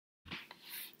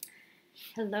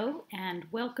Hello and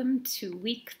welcome to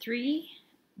week 3,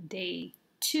 day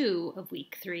 2 of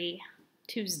week 3,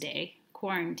 Tuesday,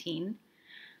 quarantine.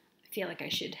 I feel like I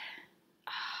should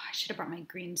have brought my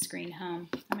green screen home.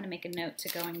 I'm going to make a note to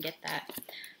go and get that.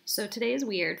 So today is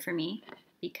weird for me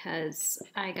because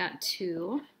I got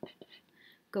to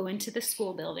go into the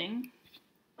school building,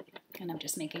 and I'm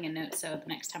just making a note so the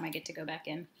next time I get to go back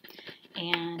in.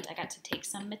 And I got to take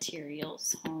some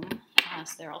materials home.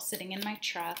 So they're all sitting in my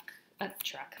trunk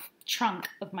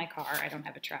of my car. I don't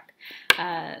have a truck.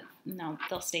 No,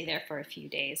 they'll stay there for a few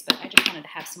days, but I just wanted to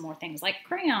have some more things like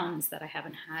crayons that I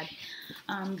haven't had.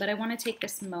 But I want to take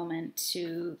this moment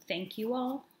to thank you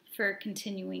all for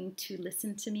continuing to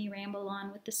listen to me ramble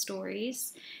on with the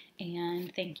stories.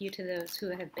 And thank you to those who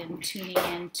have been tuning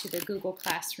in to the Google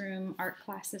Classroom art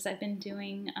classes I've been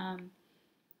doing.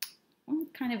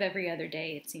 Kind of every other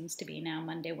day it seems to be now.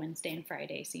 Monday, Wednesday, and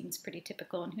Friday seems pretty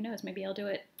typical, and who knows, maybe I'll do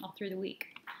it all through the week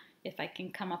if I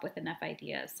can come up with enough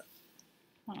ideas.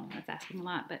 Well, that's asking a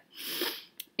lot, but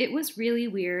it was really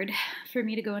weird for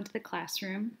me to go into the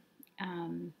classroom.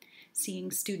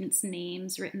 Seeing students'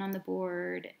 names written on the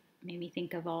board made me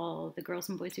think of all the girls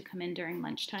and boys who come in during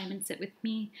lunchtime and sit with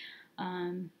me.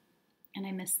 And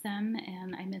I miss them,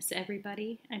 and I miss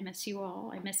everybody. I miss you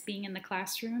all. I miss being in the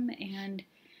classroom, and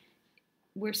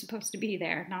we're supposed to be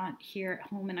there, not here at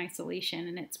home in isolation.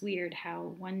 And it's weird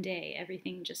how one day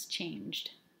everything just changed.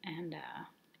 And I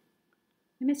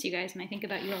miss you guys, and I think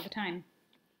about you all the time.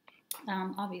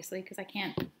 Obviously, because I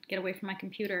can't get away from my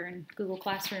computer and Google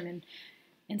Classroom and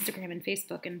Instagram and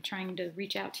Facebook and trying to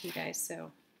reach out to you guys.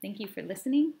 So thank you for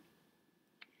listening,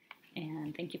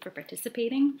 and thank you for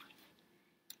participating.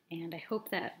 And I hope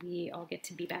that we all get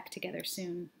to be back together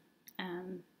soon.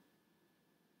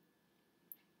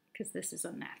 Because this is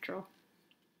unnatural.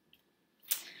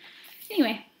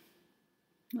 Anyway,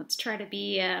 let's try to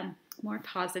be more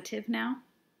positive now.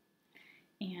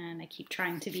 And I keep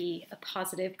trying to be a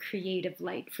positive, creative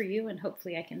light for you, and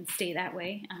hopefully I can stay that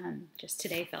way. Just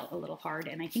today felt a little hard,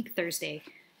 and I think Thursday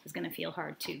is going to feel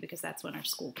hard too, because that's when our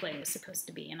school play is supposed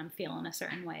to be, and I'm feeling a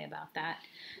certain way about that.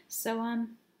 So,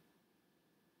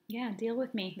 yeah, deal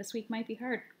with me. This week might be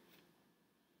hard.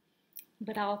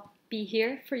 But I'll be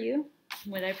here for you,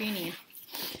 whatever you need.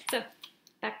 So,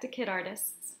 back to Kid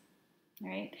Artists, all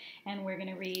right? And we're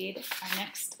going to read our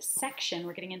next section.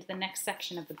 We're getting into the next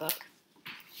section of the book.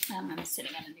 I'm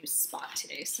sitting on a new spot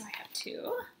today, so I have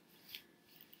to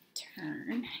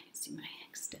turn. I can see my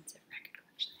extensive record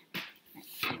collection there.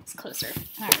 All right, it's closer.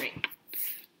 All right.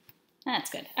 That's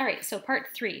good. All right, so part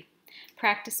 3.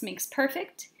 Practice makes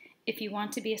perfect. If you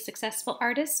want to be a successful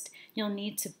artist, you'll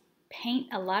need to paint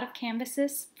a lot of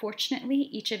canvases. Fortunately,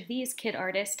 each of these kid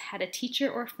artists had a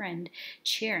teacher or friend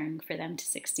cheering for them to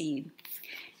succeed.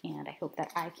 And I hope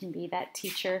that I can be that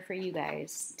teacher for you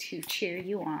guys to cheer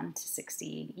you on to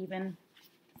succeed, even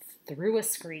through a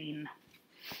screen.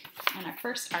 And our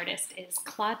first artist is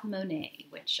Claude Monet,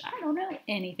 which I don't know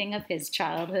anything of his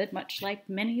childhood, much like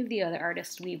many of the other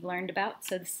artists we've learned about,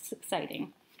 so this is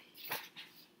exciting.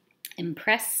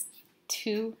 Impress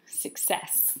to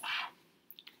success.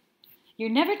 You're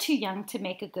never too young to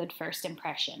make a good first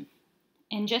impression.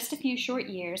 In just a few short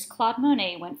years, Claude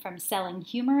Monet went from selling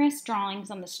humorous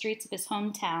drawings on the streets of his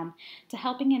hometown to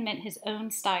helping invent his own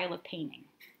style of painting.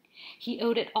 He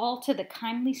owed it all to the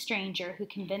kindly stranger who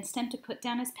convinced him to put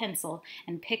down his pencil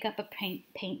and pick up a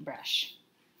paintbrush.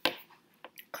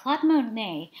 Claude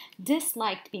Monet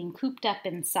disliked being cooped up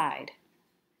inside.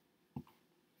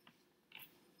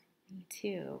 Me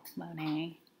too,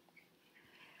 Monet.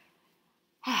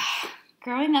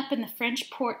 Growing up in the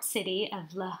French port city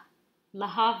of Le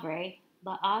Havre,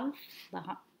 I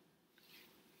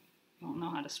don't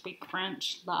know how to speak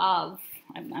French. Le Havre.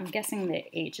 I'm guessing the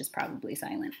H is probably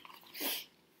silent.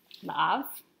 Le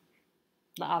Havre?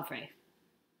 Le Havre.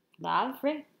 Le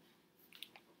Havre?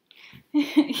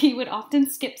 He would often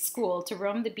skip school to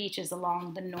roam the beaches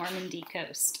along the Normandy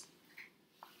coast.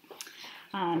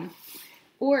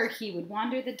 Or he would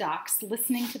wander the docks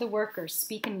listening to the workers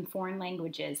speak in foreign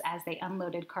languages as they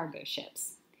unloaded cargo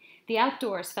ships. The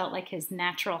outdoors felt like his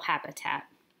natural habitat.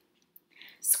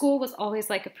 School was always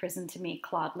like a prison to me,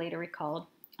 Claude later recalled.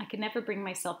 I could never bring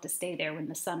myself to stay there when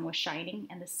the sun was shining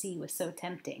and the sea was so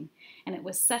tempting, and it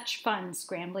was such fun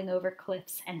scrambling over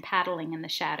cliffs and paddling in the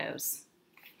shadows.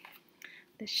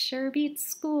 This sure beats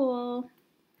school.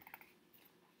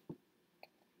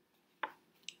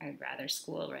 I'd rather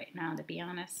school right now, to be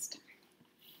honest.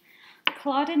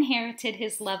 Claude inherited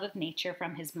his love of nature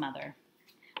from his mother,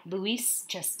 Louise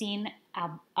Justine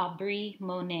Aubry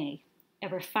Monet, a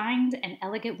refined and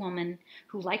elegant woman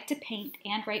who liked to paint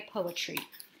and write poetry.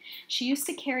 She used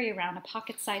to carry around a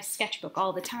pocket-sized sketchbook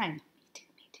all the time.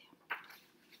 Me too.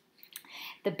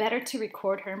 The better to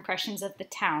record her impressions of the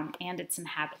town and its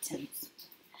inhabitants.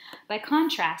 By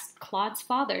contrast, Claude's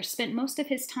father spent most of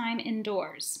his time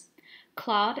indoors.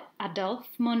 Claude Adolphe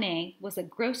Monet was a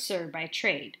grocer by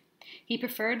trade. He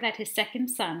preferred that his second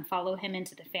son follow him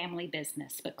into the family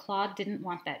business, but Claude didn't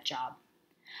want that job.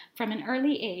 From an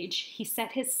early age, he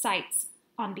set his sights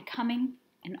on becoming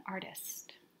an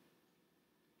artist.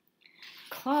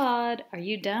 Claude, are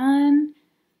you done?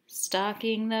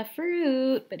 Stalking the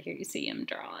fruit. But here you see him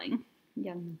drawing.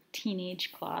 Young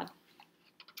teenage Claude.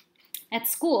 At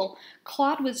school,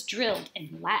 Claude was drilled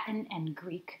in Latin and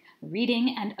Greek,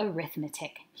 reading and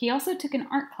arithmetic. He also took an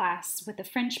art class with a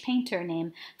French painter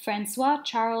named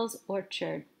François-Charles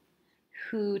Orchard,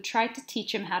 who tried to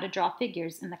teach him how to draw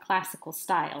figures in the classical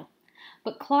style.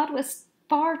 But Claude was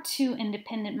far too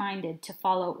independent-minded to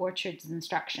follow Orchard's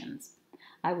instructions.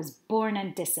 I was born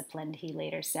undisciplined, he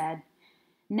later said.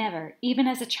 Never, even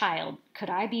as a child, could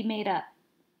I be made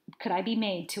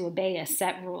to obey a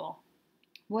set rule.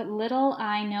 What little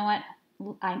I know,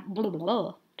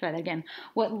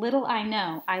 What little I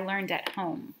know, I learned at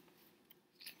home.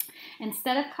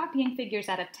 Instead of copying figures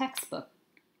out of textbook,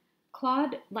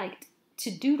 Claude liked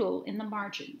to doodle in the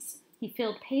margins. He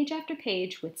filled page after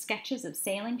page with sketches of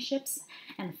sailing ships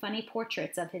and funny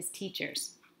portraits of his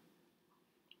teachers.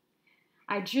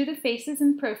 I drew the faces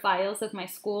and profiles of my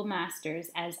school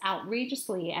masters as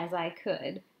outrageously as I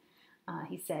could,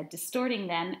 he said, distorting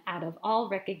them out of all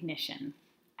recognition.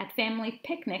 At family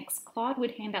picnics, Claude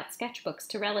would hand out sketchbooks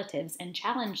to relatives and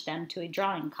challenge them to a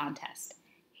drawing contest.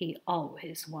 He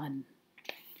always won.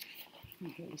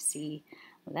 And here you see,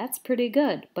 well, that's pretty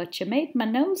good, but you made my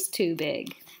nose too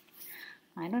big.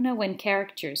 I don't know when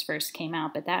caricatures first came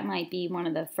out, but that might be one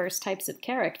of the first types of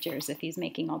characters if he's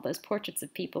making all those portraits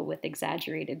of people with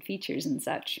exaggerated features and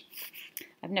such.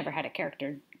 I've never had a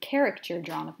caricature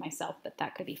drawn of myself, but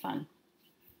that could be fun.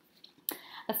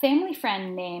 A family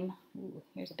friend named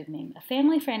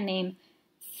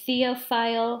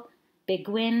Theophile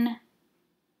Beguin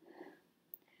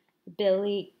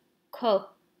Billy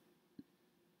Cook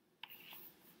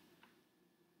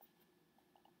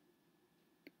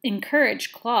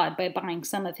encouraged Claude by buying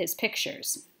some of his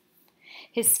pictures.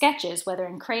 His sketches, whether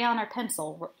in crayon or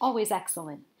pencil, were always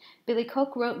excellent. Billy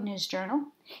Cook wrote in his journal,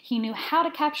 he knew how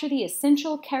to capture the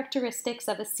essential characteristics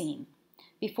of a scene.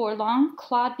 Before long,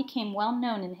 Claude became well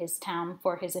known in his town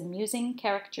for his amusing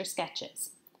caricature sketches.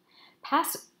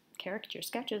 Caricature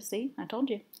sketches, see, I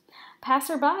told you.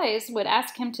 Passerbys would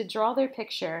ask him to draw their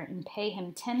picture and pay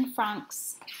him 10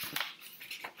 francs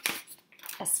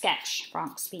a sketch,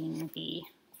 francs being the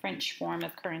French form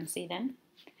of currency then.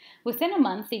 Within a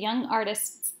month, the young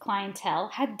artist's clientele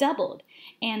had doubled,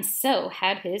 and so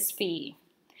had his fee.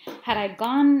 Had I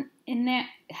gone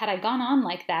on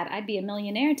like that, I'd be a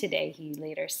millionaire today, he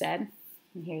later said.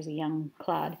 And here's a young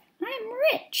Claude. I'm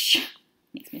rich.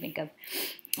 Makes me think of,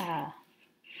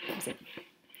 is that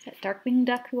Darkwing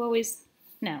Duck who always,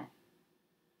 no,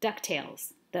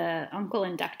 DuckTales. The uncle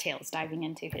in DuckTales diving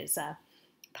into his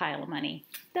pile of money.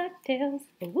 DuckTales,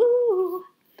 woo!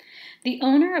 The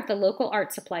owner of the local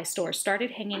art supply store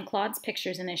started hanging Claude's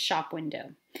pictures in his shop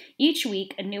window. Each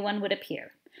week, a new one would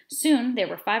appear. Soon, there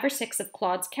were 5 or 6 of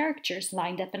Claude's caricatures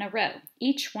lined up in a row,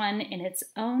 each one in its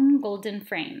own golden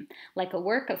frame, like a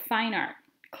work of fine art.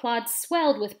 Claude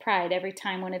swelled with pride every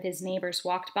time one of his neighbors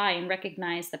walked by and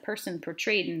recognized the person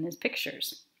portrayed in his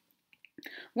pictures.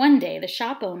 One day, the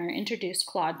shop owner introduced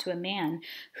Claude to a man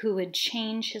who would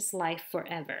change his life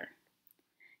forever.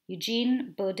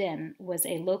 Eugene Baudin was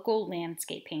a local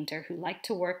landscape painter who liked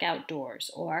to work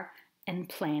outdoors, or en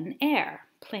plein air.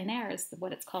 Plein air is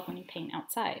what it's called when you paint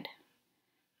outside,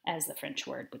 as the French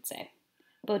word would say.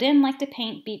 Baudin liked to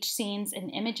paint beach scenes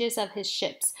and images of his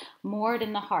ships moored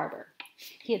in the harbor.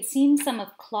 He had seen some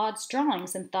of Claude's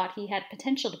drawings and thought he had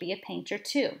potential to be a painter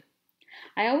too.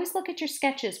 I always look at your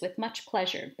sketches with much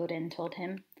pleasure, Baudin told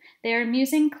him. They are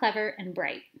amusing, clever, and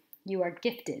bright. You are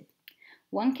gifted.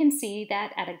 One can see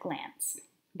that at a glance.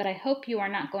 But I hope you are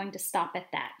not going to stop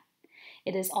at that.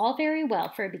 It is all very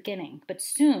well for a beginning, but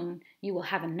soon you will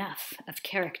have enough of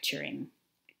caricaturing.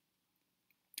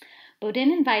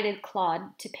 Baudin invited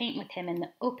Claude to paint with him in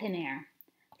the open air.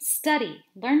 Study,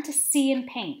 learn to see and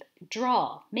paint,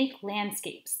 draw, make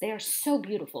landscapes. They are so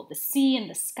beautiful. The sea and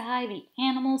the sky, the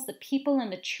animals, the people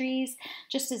and the trees,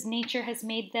 just as nature has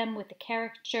made them with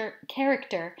the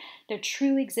character, their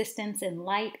true existence in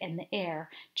light and the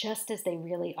air, just as they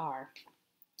really are.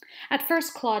 At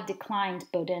first, Claude declined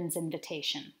Baudin's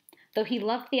invitation. Though he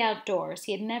loved the outdoors,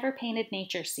 he had never painted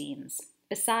nature scenes.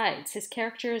 Besides, his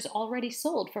character is already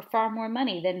sold for far more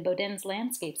money than Bodin's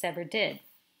landscapes ever did.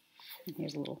 And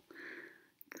here's a little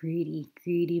greedy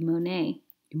Monet.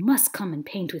 You must come and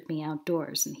paint with me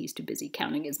outdoors. And he's too busy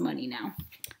counting his money now.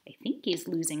 I think he's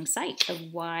losing sight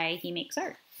of why he makes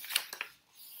art.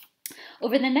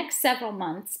 Over the next several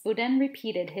months, Bodin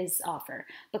repeated his offer,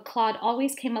 but Claude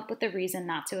always came up with a reason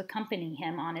not to accompany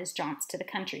him on his jaunts to the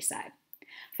countryside.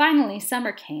 Finally,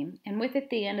 summer came, and with it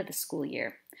the end of the school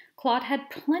year. Claude had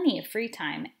plenty of free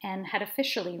time and had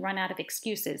officially run out of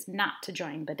excuses not to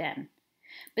join Bodin.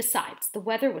 Besides, the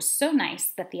weather was so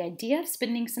nice that the idea of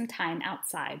spending some time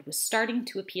outside was starting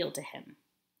to appeal to him.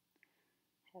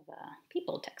 I have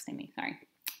people texting me, sorry.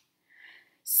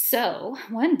 So,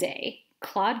 one day,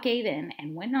 Claude gave in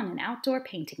and went on an outdoor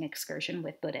painting excursion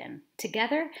with Bodin.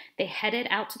 Together, they headed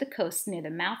out to the coast near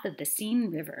the mouth of the Seine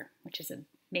River, which is a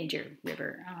major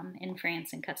river in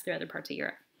France and cuts through other parts of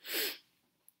Europe.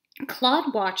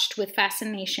 Claude watched with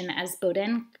fascination as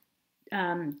Bodin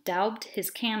daubed his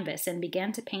canvas and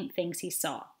began to paint things he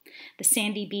saw. The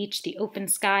sandy beach, the open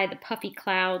sky, the puffy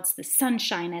clouds, the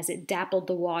sunshine as it dappled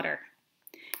the water.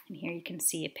 And here you can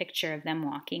see a picture of them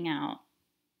walking out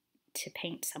to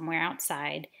paint somewhere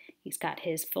outside. He's got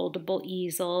his foldable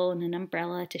easel and an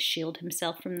umbrella to shield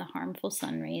himself from the harmful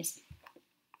sun rays.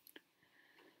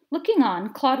 Looking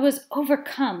on, Claude was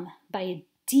overcome by a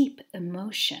deep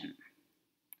emotion.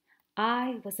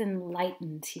 I was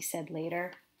enlightened, he said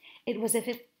later. It was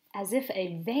as if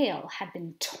a veil had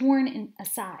been torn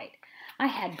aside. I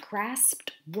had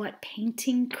grasped what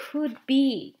painting could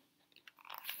be.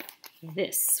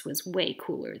 This was way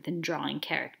cooler than drawing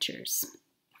caricatures.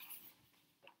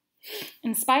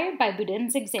 Inspired by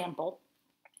Bodin's example,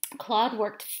 Claude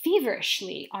worked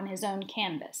feverishly on his own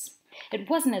canvas. It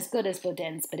wasn't as good as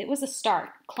Bodin's, but it was a start.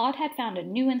 Claude had found a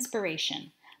new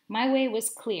inspiration. My way was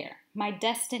clear. My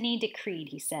destiny decreed,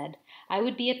 he said. I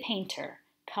would be a painter,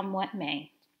 come what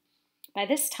may. By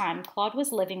this time, Claude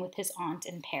was living with his aunt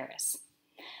in Paris.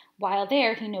 While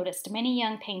there, he noticed many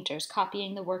young painters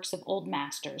copying the works of old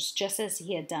masters, just as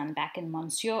he had done back in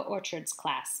Monsieur Orchard's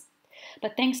class.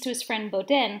 But thanks to his friend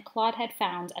Bodin, Claude had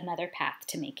found another path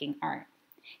to making art.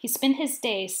 He spent his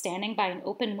days standing by an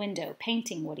open window,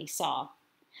 painting what he saw.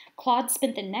 Claude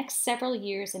spent the next several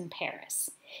years in Paris.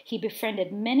 He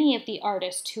befriended many of the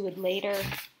artists who would later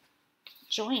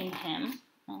join him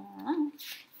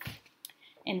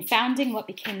in founding what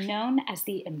became known as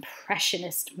the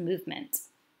Impressionist movement.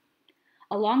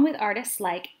 Along with artists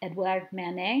like Edouard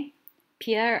Manet,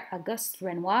 Pierre-Auguste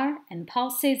Renoir, and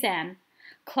Paul Cézanne,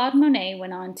 Claude Monet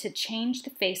went on to change the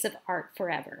face of art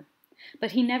forever.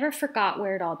 But he never forgot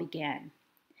where it all began.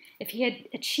 If he had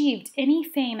achieved any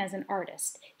fame as an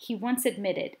artist, he once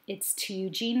admitted, it's to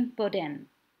Eugene Bodin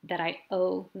that I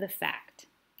owe the fact.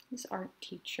 His art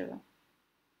teacher.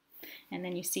 And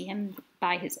then you see him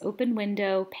by his open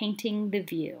window painting the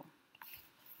view.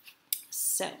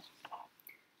 So,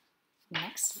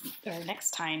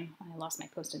 next time, I lost my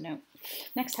post-it note.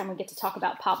 Next time we get to talk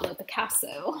about Pablo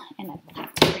Picasso, and I will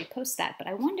have to repost that. But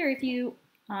I wonder if you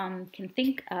can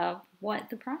think of what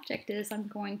the project is I'm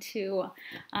going to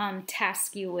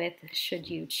task you with should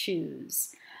you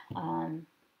choose.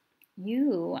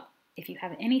 If you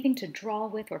have anything to draw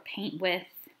with or paint with,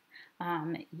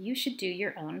 you should do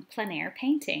your own plein air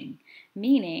painting,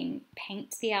 meaning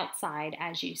paint the outside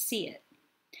as you see it.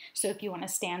 So if you want to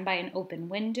stand by an open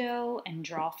window and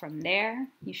draw from there,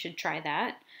 you should try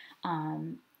that.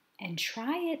 And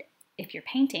try it, if you're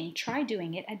painting, try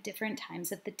doing it at different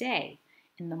times of the day.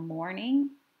 In the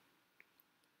morning,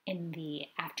 in the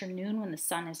afternoon when the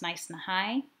sun is nice and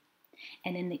high,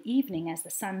 and in the evening as the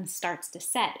sun starts to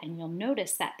set, and you'll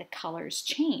notice that the colors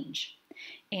change.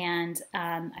 And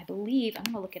I believe, I'm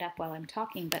going to look it up while I'm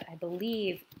talking, but I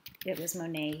believe it was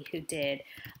Monet who did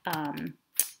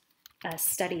a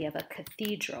study of a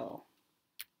cathedral.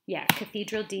 Yeah,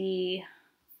 Cathedral de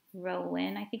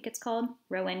Rouen, I think it's called,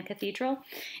 Rouen Cathedral.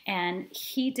 And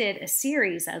he did a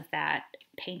series of that,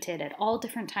 painted at all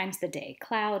different times of the day,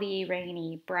 cloudy,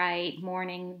 rainy, bright,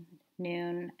 morning,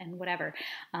 noon, and whatever,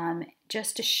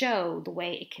 just to show the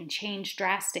way it can change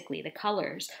drastically, the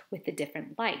colors with the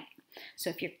different light. So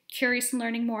if you're curious in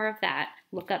learning more of that,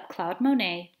 look up Claude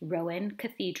Monet, Rouen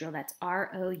Cathedral, that's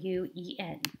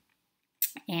R-O-U-E-N.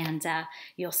 And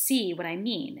you'll see what I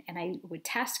mean. And I would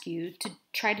task you to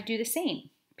try to do the same.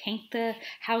 Paint the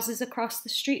houses across the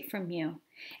street from you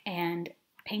and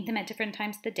paint them at different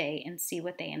times of the day and see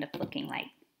what they end up looking like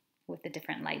with the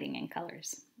different lighting and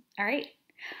colors. All right.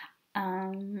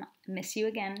 Miss you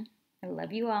again. I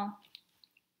love you all.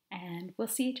 And we'll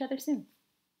see each other soon.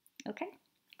 Okay?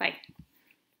 Bye.